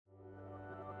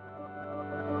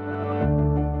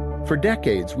For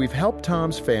decades, we've helped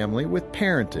Tom's family with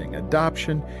parenting,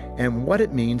 adoption, and what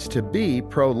it means to be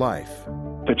pro-life.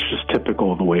 That's just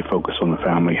typical of the way Focus on the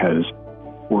Family has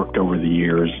worked over the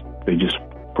years. They just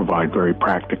provide very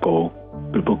practical,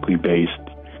 biblically based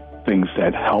things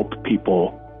that help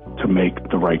people to make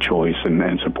the right choice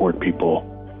and support people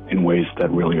in ways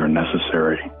that really are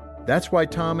necessary. That's why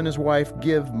Tom and his wife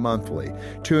give monthly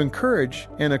to encourage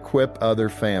and equip other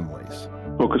families.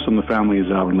 Focus on the Family is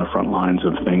out in the front lines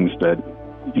of things that,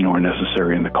 are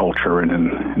necessary in the culture and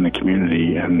in the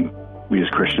community, and we as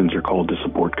Christians are called to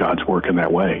support God's work in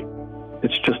that way.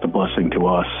 It's just a blessing to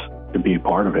us to be a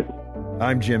part of it.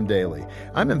 I'm Jim Daly.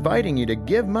 I'm inviting you to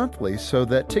give monthly so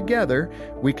that together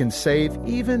we can save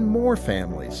even more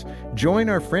families. Join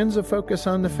our Friends of Focus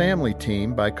on the Family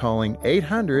team by calling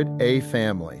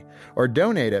 800-A-FAMILY or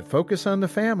donate at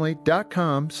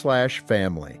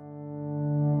focusonthefamily.com/family.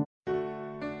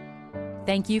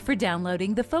 Thank you for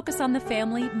downloading the Focus on the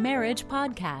Family Marriage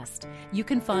Podcast. You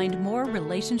can find more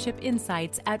relationship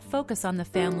insights at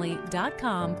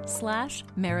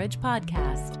focusonthefamily.com/marriage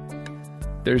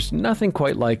podcast. There's nothing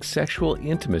quite like sexual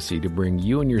intimacy to bring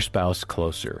you and your spouse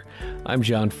closer. I'm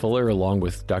John Fuller along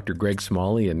with Dr. Greg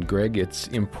Smalley. And Greg, it's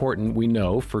important, we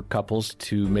know, for couples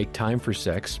to make time for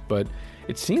sex, but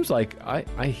it seems like I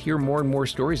hear more and more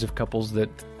stories of couples that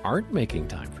aren't making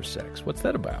time for sex. What's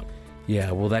that about?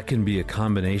 Yeah, well, that can be a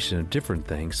combination of different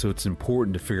things. So it's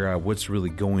important to figure out what's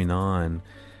really going on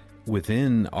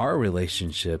within our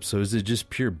relationship. So is it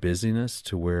just pure busyness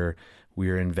to where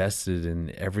we are invested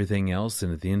in everything else,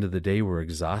 and at the end of the day, we're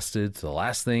exhausted? So the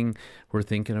last thing we're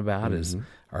thinking about is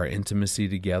our intimacy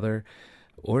together.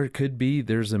 Or it could be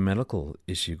there's a medical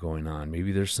issue going on.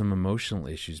 Maybe there's some emotional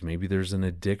issues. Maybe there's an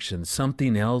addiction.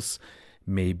 Something else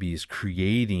maybe is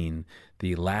creating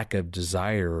the lack of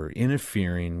desire or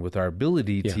interfering with our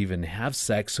ability to even have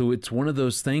sex. So it's one of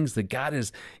those things that God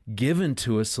has given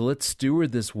to us. So let's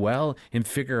steward this well and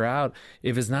figure out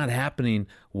if it's not happening,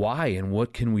 why, and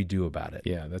what can we do about it.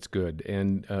 Yeah, that's good.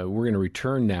 And we're going to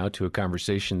return now to a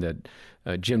conversation that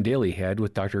Jim Daly had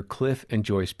with Dr. Cliff and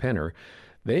Joyce Penner.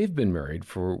 They've been married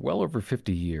for well over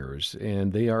 50 years,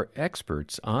 and they are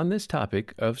experts on this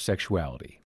topic of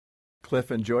sexuality.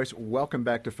 Cliff and Joyce, welcome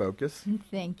back to Focus.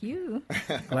 Thank you.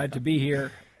 Glad to be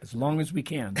here as long as we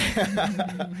can.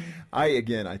 I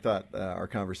thought our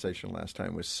conversation last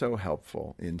time was so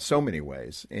helpful in so many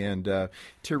ways. And to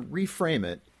reframe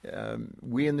it,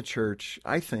 we in the church,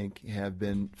 I think, have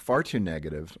been far too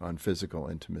negative on physical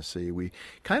intimacy. We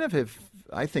kind of have,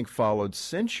 I think, followed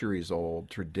centuries-old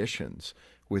traditions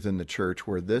within the church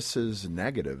where this is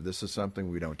negative. This is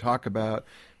something we don't talk about.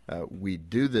 We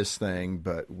do this thing,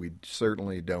 but we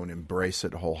certainly don't embrace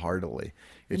it wholeheartedly.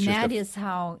 And that is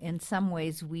how, in some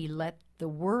ways, we let the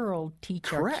world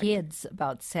teach our kids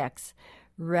about sex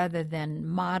rather than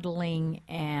modeling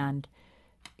and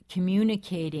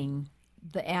communicating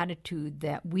the attitude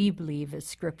that we believe is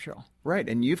scriptural. Right,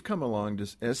 and you've come along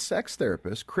as sex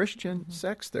therapists, Christian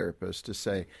sex therapists, to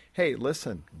say, hey,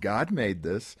 listen, God made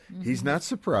this. He's not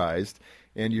surprised.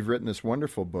 And you've written this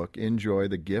wonderful book, Enjoy,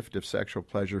 the Gift of Sexual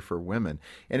Pleasure for Women.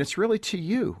 And it's really to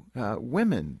you,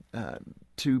 women,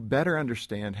 to better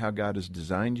understand how God has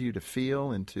designed you to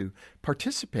feel and to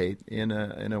participate in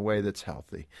a way that's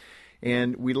healthy.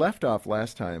 And we left off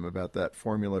last time about that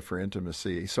formula for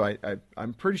intimacy. So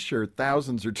I'm pretty sure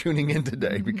thousands are tuning in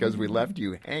today because we left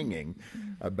you hanging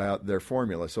about their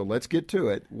formula. So let's get to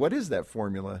it. What is that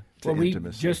formula to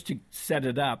intimacy? Just to set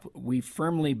it up, we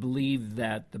firmly believe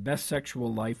that the best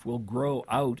sexual life will grow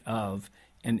out of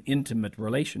an intimate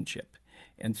relationship.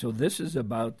 And so this is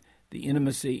about the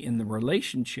intimacy in the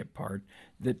relationship part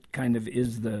that kind of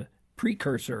is the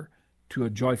precursor to a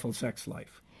joyful sex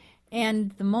life.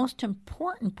 And the most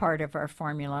important part of our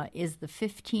formula is the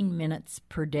 15 minutes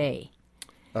per day.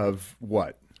 Of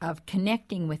what? Of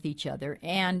connecting with each other.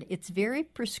 And it's very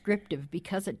prescriptive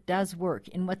because it does work.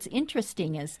 And what's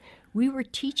interesting is we were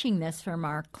teaching this from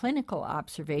our clinical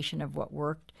observation of what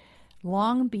worked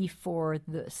long before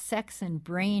the sex and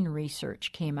brain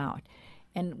research came out.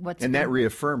 And that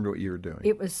reaffirmed what you were doing.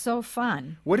 It was so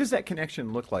fun. What does that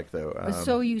connection look like, though?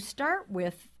 So you start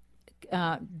with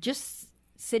just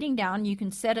sitting down. You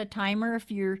can set a timer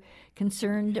if you're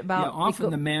concerned about... Yeah,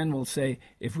 often the man will say,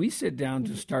 if we sit down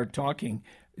to start talking,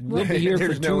 we'll be here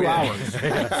for 2 hours.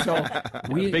 So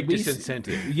big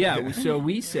disincentive. Yeah, so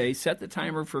we say, set the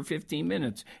timer for 15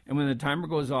 minutes, and when the timer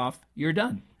goes off, you're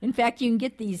done. In fact, you can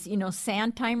get these,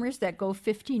 sand timers that go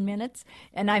 15 minutes,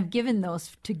 and I've given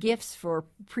those to gifts for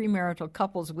premarital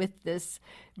couples with this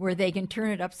where they can turn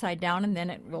it upside down and then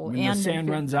it will When end. the sand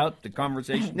runs out, the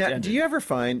conversation's Now, ended. do you ever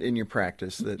find in your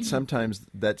practice that sometimes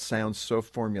that sounds so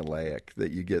formulaic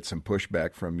that you get some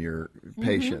pushback from your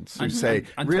patients who say,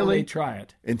 Until really? they try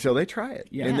it. Until they try it.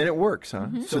 Yeah. And then it works, huh?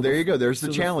 So there you go. There's the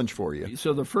so the- challenge for you.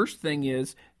 So the first thing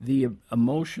is the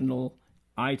emotional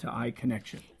eye-to-eye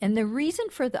connection. And the reason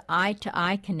for the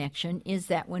eye-to-eye connection is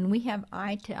that when we have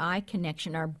eye-to-eye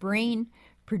connection, our brain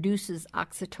produces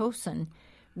oxytocin,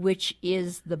 which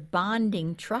is the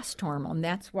bonding trust hormone.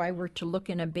 That's why we're to look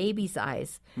in a baby's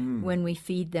eyes when we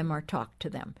feed them or talk to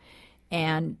them.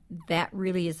 And that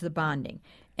really is the bonding.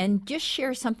 And just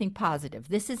share something positive.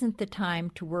 This isn't the time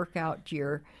to work out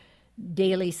your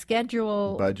daily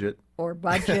schedule Budget. or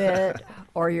budget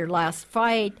or your last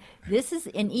fight. This is,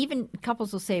 and even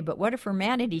couples will say, but what if we're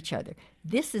mad at each other?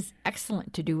 This is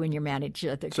excellent to do when you're mad at each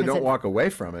other. So 'cause don't it- walk away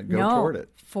from it. Go no, toward it.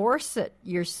 force it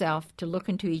yourself to look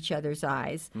into each other's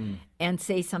eyes and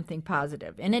say something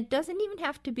positive. And it doesn't even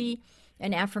have to be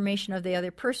an affirmation of the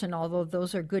other person, although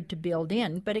those are good to build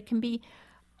in, but it can be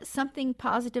something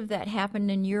positive that happened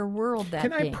in your world that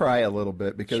Can day. I pry a little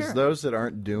bit? Because Sure. those that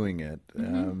aren't doing it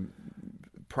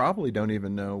probably don't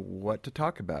even know what to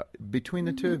talk about. Between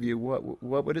the two of you,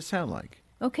 what would it sound like?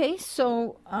 Okay,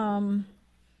 so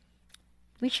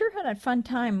we sure had a fun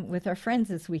time with our friends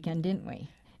this weekend, didn't we?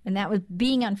 And that was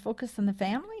being on Focus on the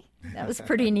Family. That was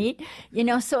pretty neat.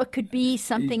 So it could be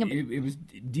something. It was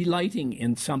delighting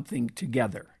in something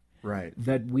together Right.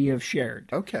 that we have shared.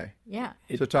 Okay. Yeah.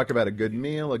 So talk about a good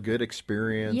meal, a good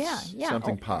experience, Yeah.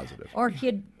 something positive. Or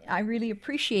I really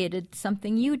appreciated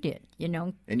something you did,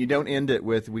 And you don't end it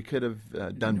with, we could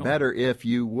have done better if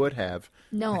you would have.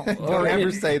 No. Don't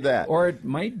ever say that. Or it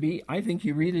might be, I think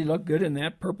you really look good in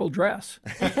that purple dress.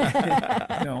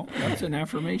 That's an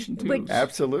affirmation too. Which-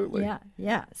 Absolutely.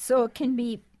 Yeah. So it can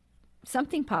be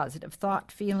something positive,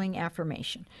 thought, feeling,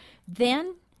 affirmation.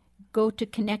 Then go to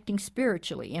connecting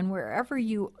spiritually. And wherever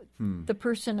the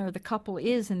person or the couple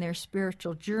is in their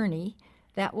spiritual journey,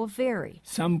 that will vary.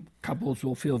 Some couples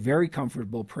will feel very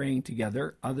comfortable praying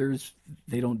together. Others,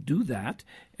 they don't do that.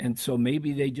 And so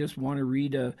maybe they just want to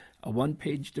read a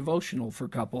one-page devotional for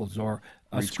couples or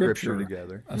a Read scripture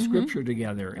together. A scripture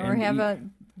together. Or have a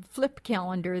flip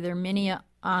calendar. There are many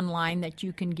online that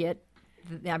you can get.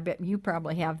 I bet you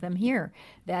probably have them here.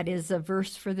 That is a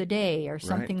verse for the day or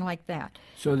something like that.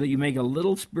 So that you make a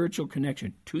little spiritual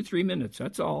connection. 2-3 minutes,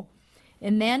 that's all.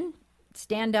 And then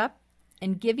stand up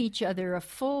and give each other a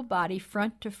full body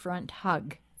front to front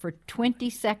hug for 20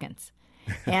 seconds.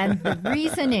 And the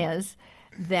reason is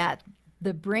that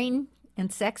the brain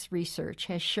and sex research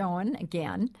has shown,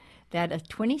 again, that a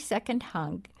 20-second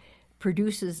hug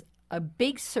produces a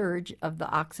big surge of the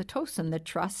oxytocin, the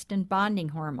trust and bonding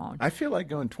hormone. I feel like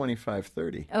going 25,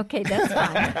 30. Okay, that's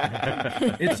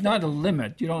fine. It's not a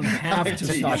limit. You don't have to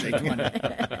stop at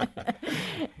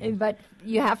 20. But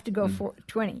you have to go for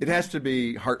 20. It has to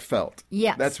be heartfelt.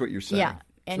 Yes. That's what you're saying. Yeah, It's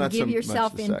and not so give much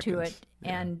yourself the into seconds.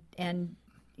 it, and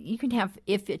you can have,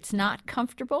 if it's not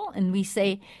comfortable, and we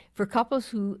say for couples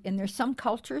who, and there's some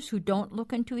cultures who don't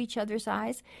look into each other's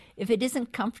eyes, if it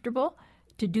isn't comfortable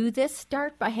to do this,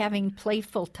 start by having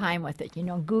playful time with it.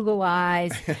 Google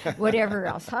eyes, whatever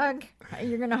else. Hug.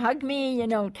 You're going to hug me.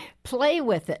 Play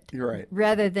with it. You're right.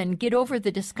 Rather than get over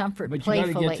the discomfort But you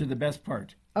playfully. got to get to the best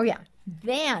part. Oh, yeah.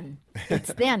 Then,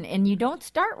 it's then. And you don't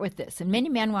start with this. And many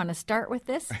men want to start with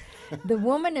this. The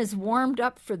woman is warmed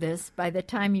up for this by the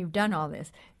time you've done all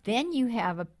this. Then you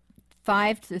have a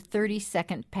 5 to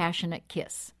 30-second passionate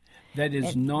kiss. That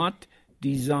is not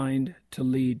designed to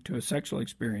lead to a sexual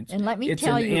experience. And let me it's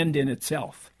tell an you- end in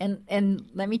itself. And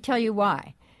let me tell you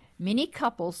why. Many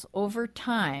couples over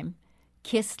time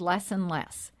kiss less and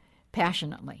less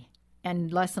passionately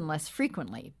and less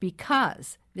frequently,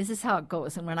 because this is how it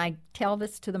goes. And when I tell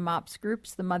this to the MOPS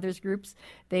groups, the mothers groups,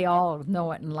 they all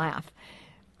know it and laugh.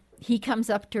 He comes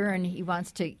up to her and he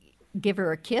wants to give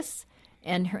her a kiss,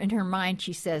 and in her mind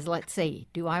she says, let's say,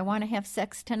 do I want to have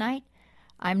sex tonight?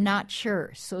 I'm not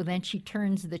sure. So then she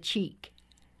turns the cheek.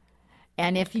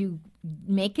 And if you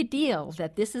make a deal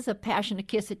that this is a passionate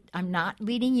kiss, I'm not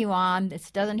leading you on,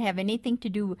 this doesn't have anything to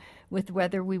do with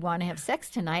whether we want to have sex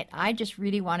tonight, I just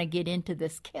really want to get into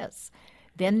this kiss.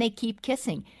 Then they keep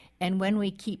kissing. And when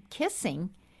we keep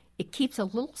kissing, it keeps a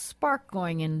little spark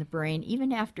going in the brain,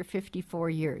 even after 54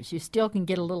 years. You still can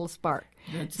get a little spark.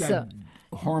 That's So that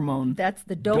hormone. that's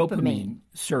the dopamine.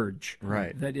 Surge.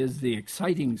 Right. That is the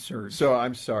exciting surge. So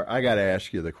I'm sorry. I got to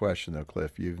ask you the question, though,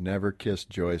 Cliff. You've never kissed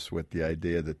Joyce with the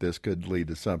idea that this could lead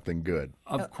to something good.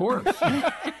 Of course.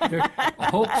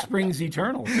 Hope springs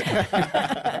eternal.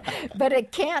 But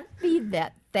it can't be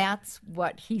that that's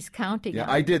what he's counting Yeah, on.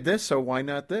 I did this, so why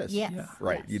not this? Yes.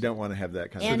 Right. Yes. You don't want to have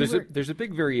that kind And of... There's a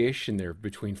big variation there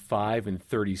between 5 and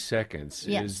 30 seconds.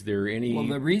 Yes. Is there any... Well,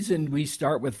 the reason we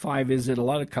start with 5 is that a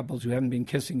lot of couples who haven't been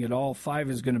kissing at all, 5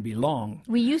 is going to be long.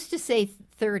 We used to say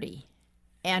 30,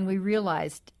 and we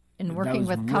realized in working that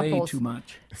was with couples, way too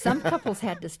much. some couples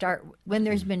had to start when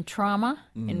there's been trauma,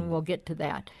 and we'll get to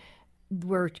that,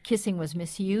 where kissing was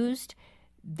misused.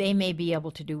 They may be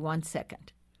able to do 1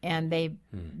 second, and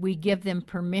we give them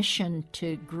permission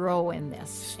to grow in this.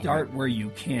 Start where you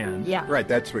can, Yeah. Right,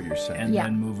 that's what you're saying. and Yeah.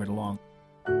 then move it along.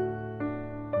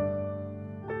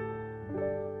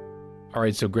 All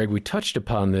right, so Greg, we touched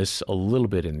upon this a little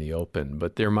bit in the open,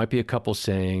 but there might be a couple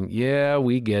saying, yeah,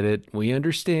 we get it, we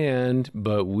understand,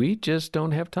 but we just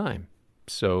don't have time.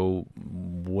 So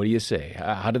what do you say?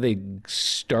 How do they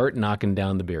start knocking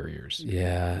down the barriers?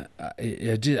 Yeah,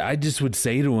 I just would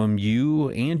say to them, you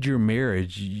and your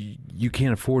marriage, you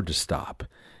can't afford to stop.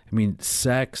 I mean,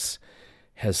 sex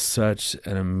has such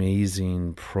an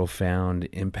amazing, profound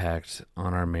impact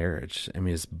on our marriage. I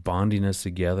mean, it's bonding us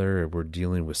together. We're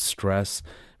dealing with stress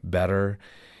better.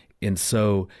 And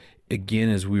so, again,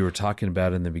 as we were talking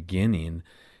about in the beginning,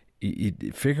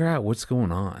 figure out what's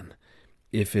going on.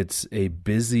 If it's a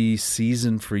busy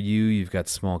season for you, you've got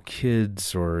small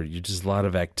kids or you just a lot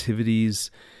of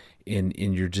activities and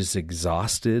you're just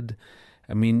exhausted.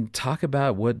 I mean, talk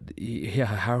about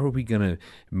how are we going to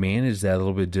manage that a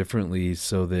little bit differently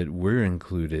so that we're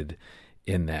included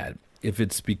in that? If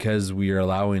it's because we are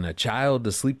allowing a child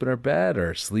to sleep in our bed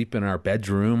or sleep in our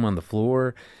bedroom on the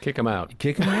floor, Kick them out.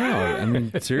 kick them out. I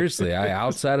mean, seriously,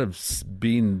 outside of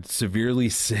being severely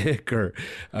sick or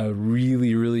a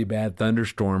really, really bad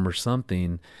thunderstorm or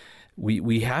something,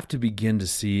 we have to begin to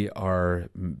see our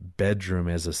bedroom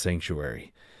as a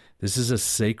sanctuary. This is a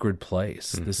sacred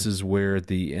place. Mm-hmm. This is where at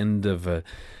the end of a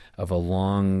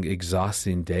long,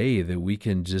 exhausting day that we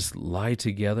can just lie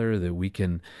together, that we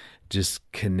can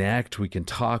just connect, we can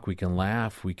talk, we can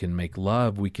laugh, we can make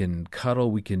love, we can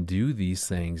cuddle, we can do these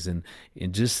things. And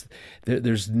just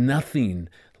there's nothing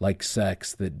like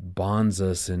sex that bonds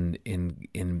us and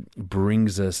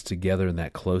brings us together in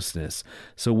that closeness.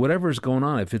 So whatever's going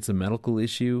on, if it's a medical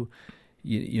issue,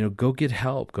 you know, go get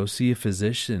help, go see a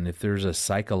physician. If there's a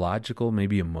psychological,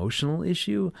 maybe emotional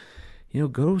issue, you know,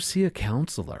 go see a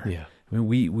counselor. Yeah. I mean,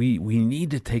 we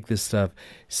need to take this stuff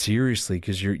seriously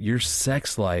because your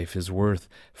sex life is worth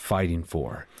fighting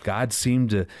for. God seemed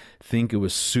to think it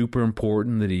was super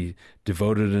important that he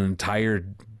devoted an entire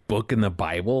book in the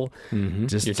Bible. Mm-hmm.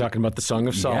 You're talking about the Song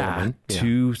of Solomon.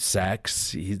 To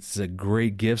sex. It's a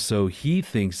great gift, so he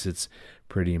thinks it's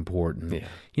pretty important. Yeah.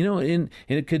 You know, and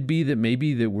it could be that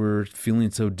maybe that we're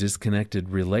feeling so disconnected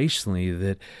relationally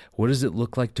that what does it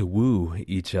look like to woo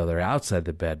each other outside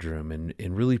the bedroom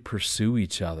and really pursue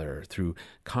each other through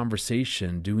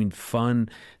conversation, doing fun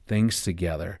things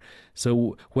together.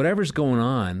 So whatever's going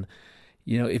on,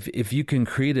 you know, if you can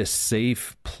create a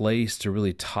safe place to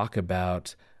really talk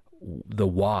about the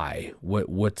why,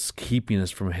 what's keeping us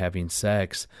from having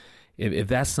sex, if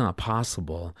that's not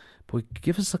possible, boy,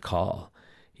 give us a call.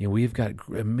 You know, we've got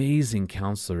amazing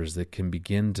counselors that can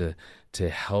begin to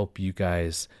help you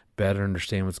guys better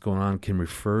understand what's going on, can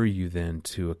refer you then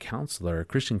to a counselor, a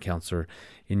Christian counselor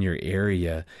in your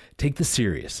area. Take this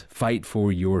serious. Fight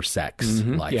for your sex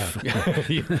life.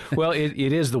 Yeah. Well, it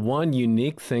is the one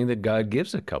unique thing that God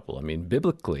gives a couple. I mean,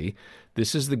 biblically,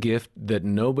 this is the gift that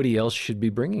nobody else should be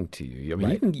bringing to you. I mean,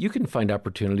 Right. you can find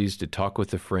opportunities to talk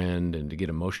with a friend and to get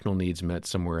emotional needs met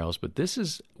somewhere else, but this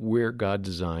is where God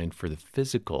designed for the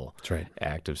physical right.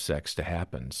 act of sex to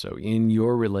happen. So in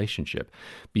your relationship,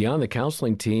 beyond the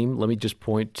counseling team, let me just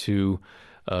point to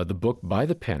the book by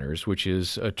the Penners, which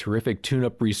is a terrific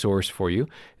tune-up resource for you.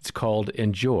 It's called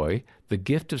Enjoy, The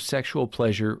Gift of Sexual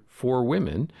Pleasure for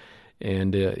Women.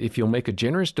 And if you'll make a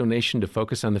generous donation to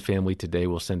Focus on the Family today,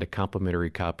 we'll send a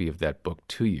complimentary copy of that book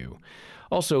to you.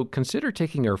 Also, consider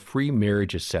taking our free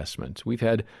marriage assessment. We've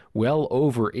had well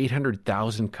over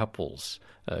 800,000 couples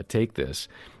take this.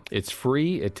 It's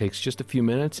free. It takes just a few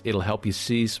minutes. It'll help you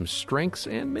see some strengths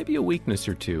and maybe a weakness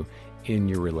or two in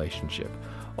your relationship.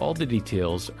 All the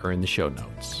details are in the show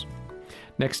notes.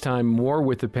 Next time, more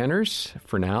with the Penners.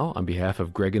 For now, on behalf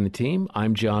of Greg and the team,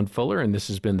 I'm John Fuller, and this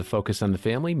has been the Focus on the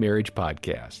Family Marriage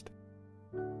Podcast.